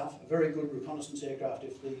 very tough, a very good reconnaissance aircraft.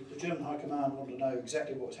 If the German High Command wanted to know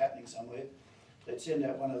exactly what was happening somewhere, they'd send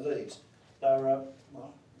out one of these. They were,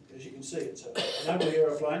 well, as you can see, it's an ugly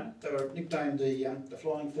aeroplane. They were nicknamed the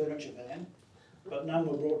flying furniture van, but none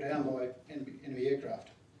were brought down by enemy aircraft.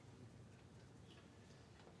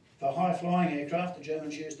 For high-flying aircraft, the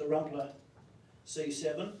Germans used the Rumpler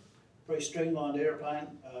C7, very streamlined aeroplane,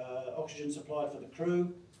 oxygen supplied for the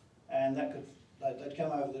crew, and that could they'd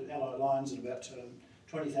come over the Allied lines at about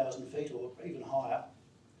 20,000 feet or even higher,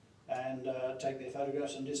 and take their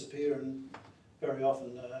photographs and disappear, and very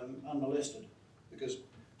often unmolested, because it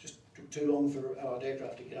just took too long for Allied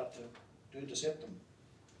aircraft to get up to intercept them.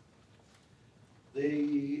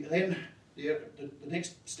 The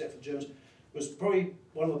next step for the Germans was probably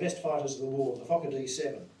one of the best fighters of the war, the Fokker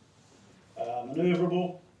D7.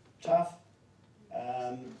 Manoeuvrable, tough,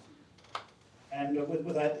 and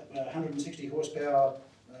with that 160 horsepower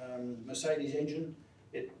Mercedes engine,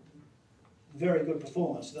 very good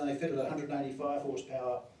performance. Then they fitted a 185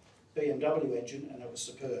 horsepower BMW engine, and it was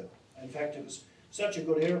superb. In fact, it was such a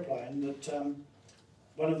good aeroplane that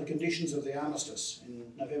one of the conditions of the armistice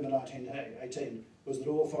in November 1918 was that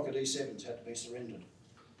all Fokker D7s had to be surrendered,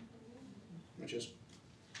 which is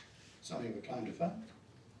something we claim to fame.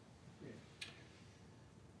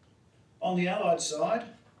 On the Allied side,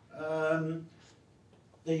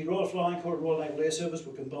 the Royal Flying Corps and Royal Naval Air Service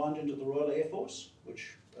were combined into the Royal Air Force,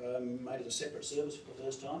 which made it a separate service for the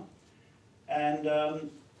first time. And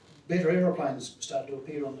better aeroplanes started to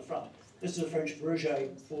appear on the front. This is a French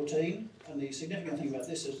Breguet 14, and the significant thing about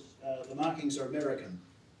this is the markings are American.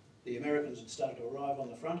 The Americans had started to arrive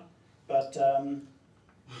on the front, but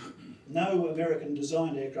no American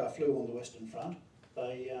designed aircraft flew on the Western Front.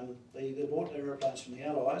 They either bought their aeroplanes from the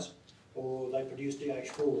Allies, or they produced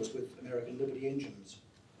DH-4s with American Liberty engines,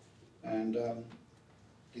 and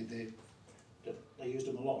they used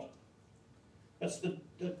them a lot. That's the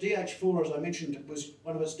DH-4, as I mentioned, was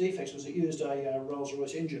one of its defects was it used a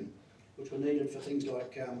Rolls-Royce engine, which were needed for things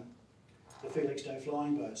like the Felix Day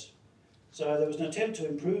flying boats. So there was an attempt to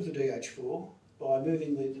improve the DH-4 by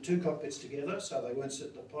moving the two cockpits together, so they weren't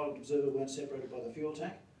the pilot and observer weren't separated by the fuel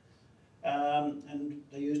tank, and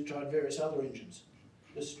they tried various other engines.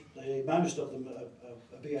 Most of them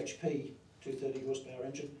a BHP 230 horsepower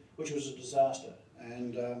engine, which was a disaster,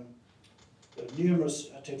 and there were numerous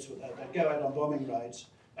attempts with that. They'd go out on bombing raids,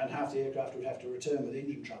 and half the aircraft would have to return with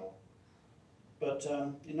engine trouble. But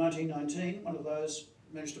in 1919, one of those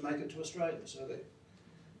managed to make it to Australia, so they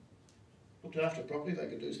looked after properly, they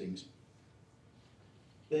could do things.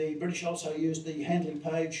 The British also used the Handley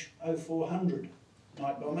Page 0400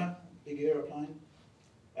 night bomber, big aeroplane,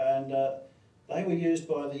 and they were used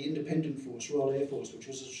by the Independent Force, Royal Air Force, which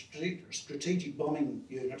was a strategic bombing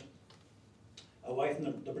unit away from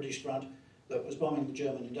the British front that was bombing the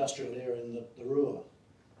German industrial area in the Ruhr.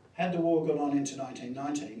 Had the war gone on into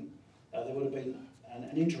 1919, there would have been an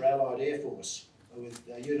inter-allied air force with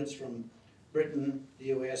units from Britain, the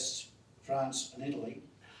US, France and Italy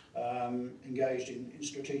engaged in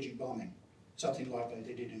strategic bombing, something like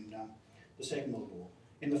they did in the Second World War.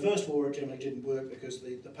 In the First War it generally didn't work because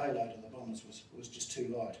the payload of the bombers was just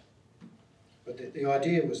too light. But the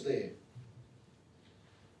idea was there.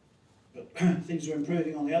 But things were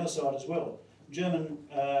improving on the other side as well. German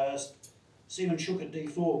Siemens Schucker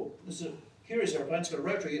D4. This is a curious aeroplane. It's got a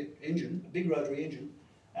rotary engine, a big rotary engine,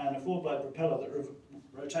 and a four-blade propeller that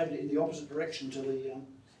rotated in the opposite direction to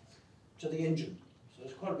the engine. So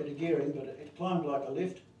there's quite a bit of gearing, but it climbed like a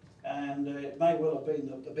lift, and it may well have been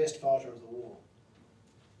the best fighter of the war.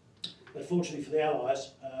 But fortunately for the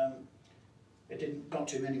Allies, not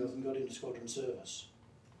too many of them got into squadron service.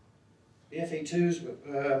 The FE2s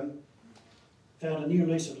found a new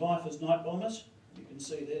lease of life as night bombers. You can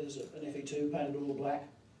see there's an FE2 painted all black,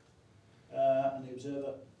 and the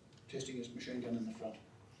observer testing his machine gun in the front.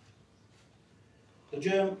 The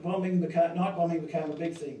night bombing became a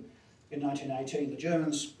big thing in 1918. The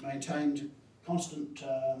Germans maintained constant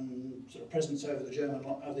sort of presence over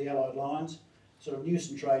the Allied lines, sort of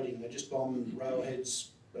nuisance raiding. They just bombed railheads,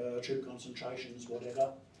 troop concentrations,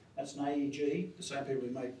 whatever. That's an AEG, the same people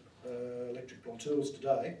who make electrical tools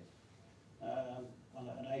today,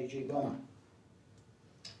 an AEG bomber.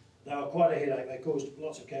 They were quite a headache. They caused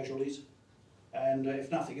lots of casualties, and if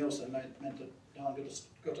nothing else, they meant that no one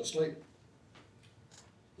got to sleep.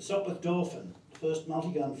 The Sopwith Dolphin, the first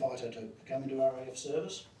multi-gun fighter to come into RAF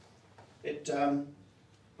service, it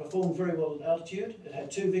performed very well at altitude. It had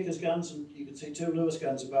two Vickers guns, and you could see two Lewis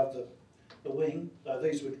guns above the wing, though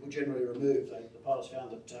these were generally removed. The pilots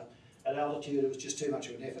found that at altitude it was just too much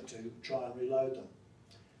of an effort to try and reload them.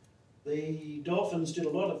 The Dolphins did a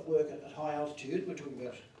lot of work at high altitude. We're talking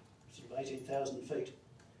about sort of 18,000 feet.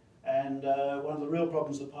 And one of the real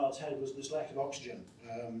problems the pilots had was this lack of oxygen.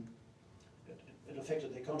 It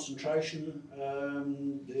affected their concentration,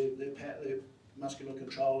 their muscular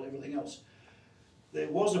control, everything else. There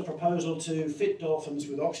was a proposal to fit Dolphins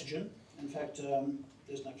with oxygen. In fact,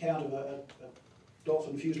 there's an account of a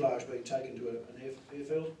Dolphin fuselage being taken to an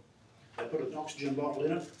airfield. They put an oxygen bottle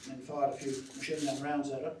in it and then fired a few machine gun rounds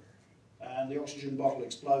at it, and the oxygen bottle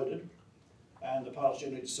exploded, and the pilots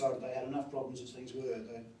generally decided they had enough problems as things were,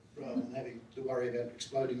 rather than having to worry about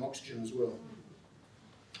exploding oxygen as well.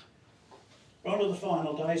 We're on to the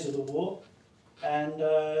final days of the war, and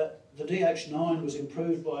the DH-9 was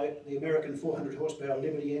improved by the American 400 horsepower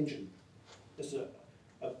Liberty engine. This is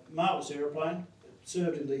a marvellous aeroplane. It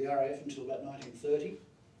served in the RAF until about 1930,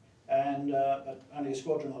 and only a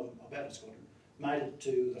squadron of them, about a squadron, made it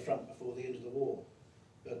to the front before the end of the war.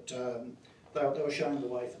 But they were showing the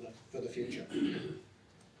way for the future.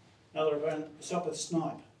 Another aeroplane, the Sopwith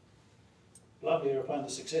Snipe. Lovely aeroplane, the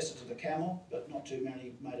successor to the Camel, but not too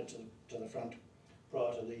many made it to the front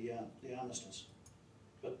prior to the armistice.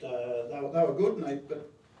 But they were good,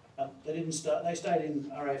 and they didn't start. They stayed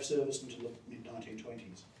in RAF service until the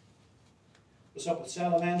mid-1920s. The Sopwith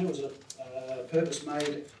Salamander was a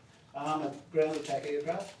purpose-made armoured ground attack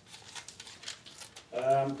aircraft,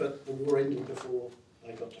 but the war ended before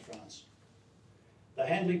they got to France. The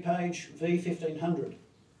Handley Page V-1500.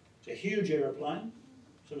 It's a huge aeroplane,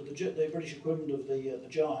 sort of the British equivalent of the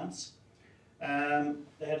Giants.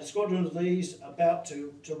 They had a squadron of these about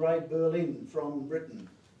to raid Berlin from Britain,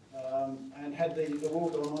 and had the war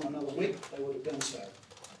gone on another week, they would have done so.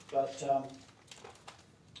 But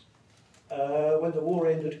when the war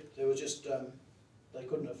ended, there was just they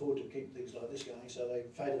couldn't afford to keep things like this going, so they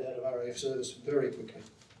faded out of RAF service very quickly.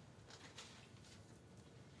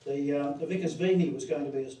 The Vickers Vimy was going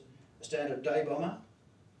to be a standard day bomber.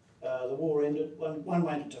 The war ended. One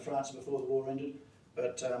went to France before the war ended,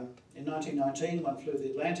 but in 1919 one flew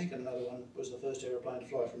the Atlantic, and another one was the first aeroplane to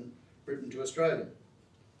fly from Britain to Australia.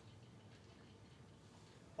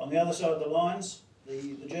 On the other side of the lines,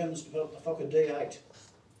 the Germans developed the Fokker D8,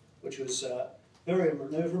 which was very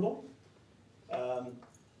manoeuvrable.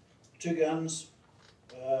 2 guns,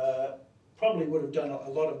 probably would have done a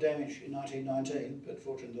lot of damage in 1919, but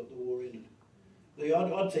fortunately the war ended. The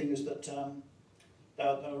odd thing is that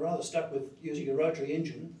they were rather stuck with using a rotary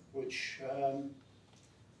engine, which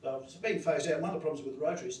was being phased out. One of the problems with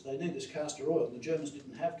rotaries is they need this castor oil, and the Germans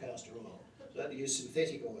didn't have castor oil, so they had to use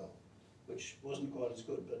synthetic oil, which wasn't quite as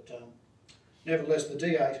good. But nevertheless, the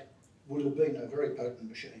D8 would have been a very potent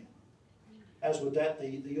machine. As with that,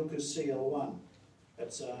 the Junkers CL1.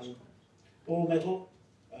 It's all metal,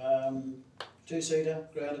 2-seater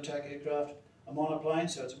ground attack aircraft, a monoplane,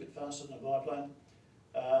 so it's a bit faster than a biplane.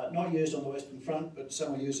 Not used on the Western Front, but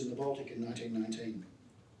some were used in the Baltic in 1919.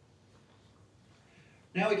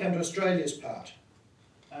 Now we come to Australia's part,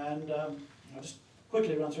 and I'll just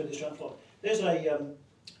quickly run through this Australian flight. There's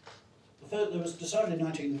there was decided in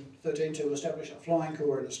 1913 to establish a flying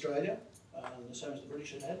corps in Australia, the same as the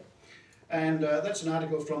British had. And that's an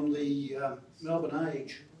article from the Melbourne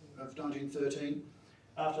Age of 1913,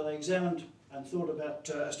 after they examined and thought about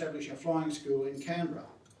establishing a flying school in Canberra.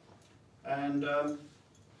 And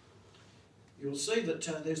you'll see that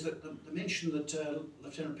there's the mention that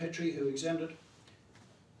Lieutenant Petrie, who examined it,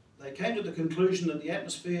 they came to the conclusion that the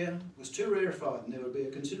atmosphere was too rarefied and there would be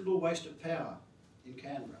a considerable waste of power in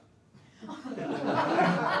Canberra.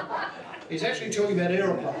 He's actually talking about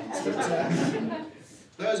aeroplanes, but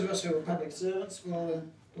those of us who are public servants will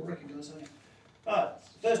recognise that.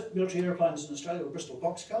 The first military aeroplanes in Australia were Bristol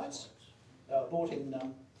box kites. They were bought in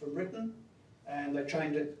from Britain, and they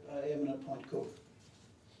trained at Airmen at Point Cook.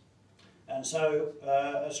 And so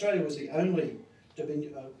Australia was the only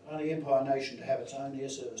empire nation to have its own air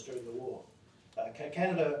service during the war.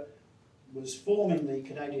 Canada was forming the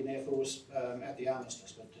Canadian Air Force at the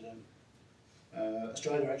armistice, but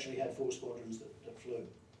Australia actually had 4 squadrons that flew.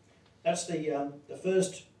 That's the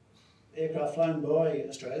first aircraft flown by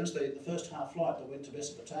Australians, the first half flight that went to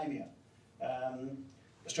Mesopotamia.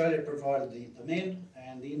 Australia provided the men,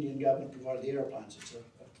 and the Indian government provided the aeroplanes. It's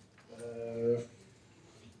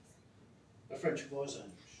a French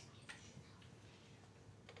voisin.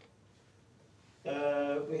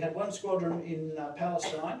 We had 1 squadron in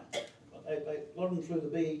Palestine. A lot of them flew the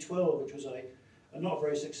BE-12, which was a not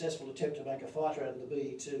very successful attempt to make a fighter out of the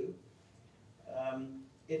BE-2.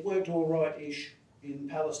 It worked all right-ish in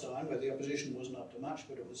Palestine, where the opposition wasn't up to much,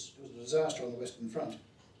 but it was a disaster on the Western Front.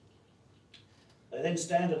 They then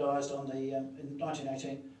standardised on the, in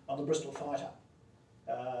 1918 on the Bristol Fighter,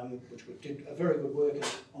 which did a very good work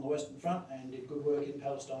on the Western Front and did good work in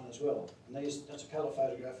Palestine as well. And that's a colour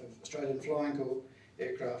photograph of Australian Flying Corps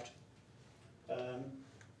aircraft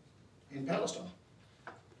in Palestine.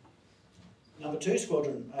 Number 2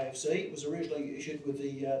 Squadron AFC was originally issued with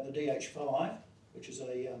the DH5, which is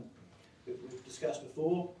a, we've discussed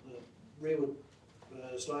before, the rearward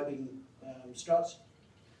sloping struts.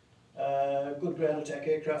 Good ground attack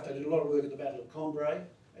aircraft. They did a lot of work at the Battle of Cambrai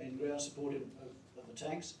in ground support of the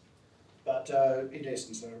tanks, but in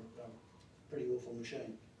essence they're a pretty awful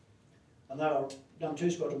machine. And number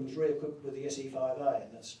 2 Squadron was re-equipped with the SE5A,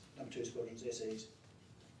 and that's number 2 Squadron's SEs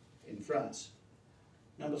in France.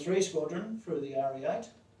 Number 3 Squadron through the RE8,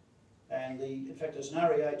 and in fact there's an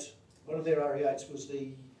RE8, one of their RE8s was the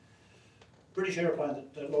British aeroplane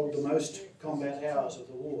that logged the most combat hours of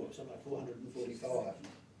the war, something like 445.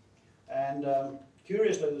 And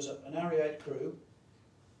curiously, there was an RE8 crew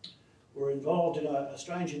were involved in a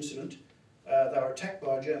strange incident. They were attacked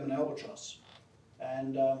by a German Albatross,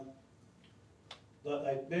 and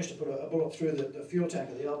they managed to put a bullet through the fuel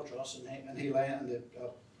tank of the Albatross, and he landed.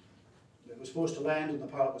 It was forced to land, and the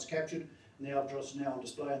pilot was captured, and the Albatross is now on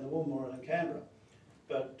display in the War Memorial in Canberra.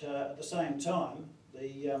 But at the same time,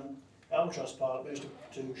 the Albatross pilot managed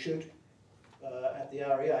to shoot at the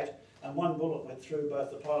RE8, and one bullet went through both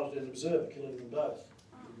the pilot and observer, killing them both.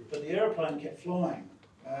 But the aeroplane kept flying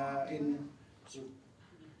in sort of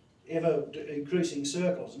ever-increasing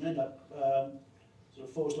circles and ended up sort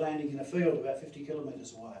of forced landing in a field about 50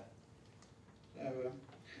 kilometres away. So,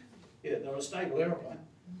 yeah, they were a stable aeroplane.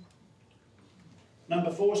 Number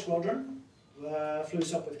 4 Squadron flew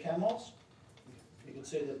Sopwith Camels. You can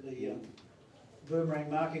see that the boomerang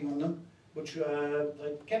marking on them, which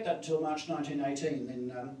they kept that until March 1918.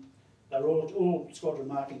 Then they were all squadron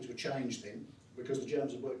markings were changed then, because the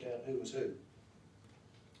Germans had worked out who was who.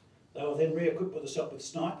 They were then re-equipped with a Sopwith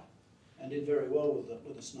Snipe and did very well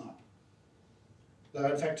with the Snipe. Though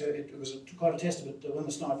in fact it was quite a testament that when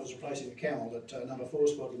the Snipe was replacing the Camel that number 4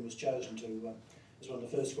 Squadron was chosen as one of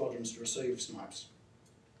the first squadrons to receive Snipes.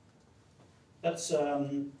 That's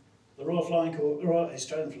the Royal Flying Corps, the Royal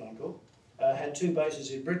Australian Flying Corps, had 2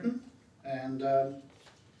 bases in Britain, and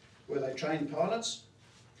where they trained pilots.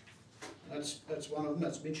 That's one of them.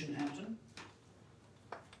 That's Minchinhampton,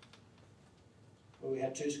 where we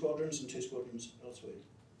had 2 squadrons and 2 squadrons elsewhere.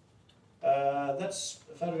 That's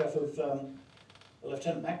a photograph of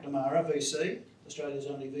Lieutenant McNamara, VC, Australia's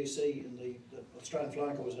only VC in the Australian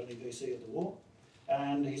Flying Corps' only VC of the war,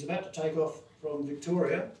 and he's about to take off from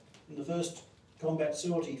Victoria in the first combat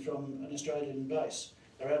sortie from an Australian base.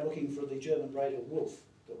 They're out looking for the German raider Wolf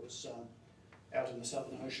that was out in the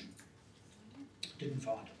Southern Ocean. Didn't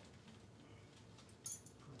find it.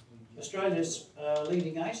 Australia's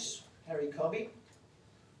leading ace, Harry Cobby,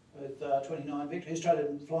 with 29 victories.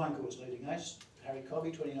 Australian Flying Corps' leading ace, Harry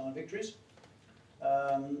Cobby, 29 victories.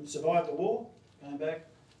 Survived the war, came back,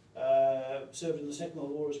 served in the Second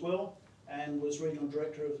World War as well, and was regional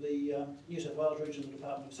director of the New South Wales region of the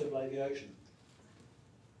Department of Civil Aviation.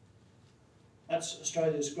 That's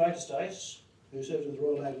Australia's greatest ace, who served in the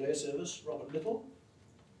Royal Naval Air Service, Robert Little.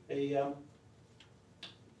 He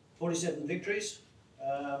 47 victories,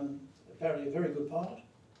 apparently a very good pilot,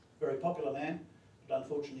 very popular man, but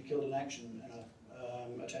unfortunately killed in action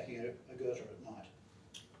attacking a girder at night.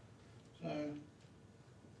 So,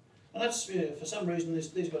 and that's, for some reason,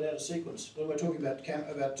 these got out of sequence. When we're talking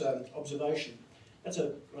about observation, that's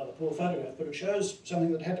a rather poor photograph, but it shows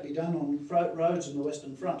something that had to be done on roads in the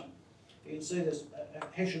Western Front. You can see there's a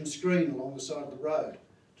Hessian screen along the side of the road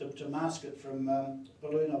to mask it from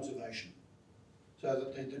balloon observation, so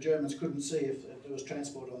that the Germans couldn't see if there was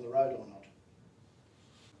transport on the road or not.